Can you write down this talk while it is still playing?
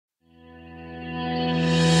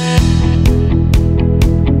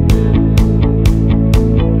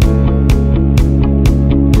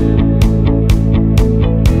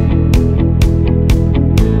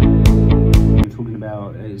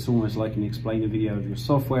explain a video of your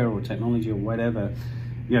software or technology or whatever,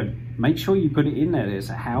 you know, make sure you put it in there. It's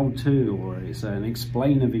a how-to, or it's an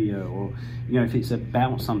explainer video, or, you know, if it's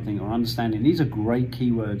about something or understanding. These are great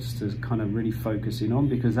keywords to kind of really focus in on,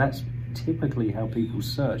 because that's typically how people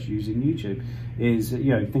search using YouTube. Is,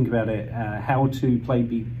 you know, think about it, how to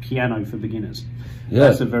play piano for beginners. Yeah.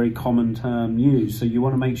 That's a very common term used. So you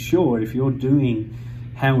want to make sure, if you're doing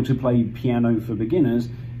how to play piano for beginners,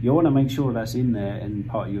 you want to make sure that's in there and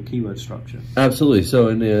part of your keyword structure. Absolutely. So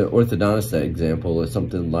in the orthodontist example, it's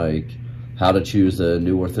something like how to choose a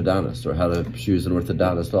new orthodontist, or how to choose an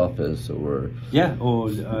orthodontist office, or yeah, or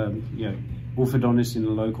you know, orthodontist in the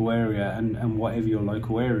local area, and whatever your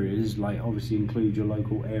local area is, like obviously include your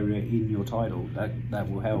local area in your title. That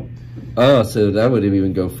will help. Oh, so that would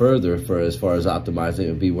even go further for as far as optimizing. It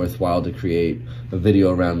would be worthwhile to create a video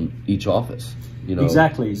around each office. You know,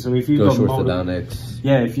 exactly. So if you've got orthodontics,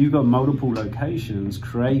 if you've got multiple locations,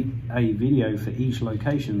 create a video for each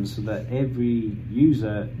location, so that every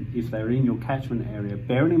user, if they're in your catchment area,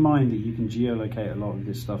 bearing in mind that you can geolocate a lot of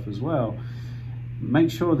this stuff as well, make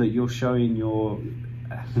sure that you're showing your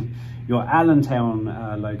Allentown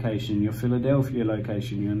location, your Philadelphia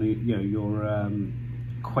location, your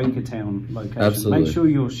Quakertown location. Absolutely. Make sure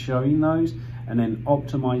you're showing those, and then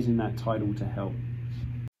optimizing that title to help.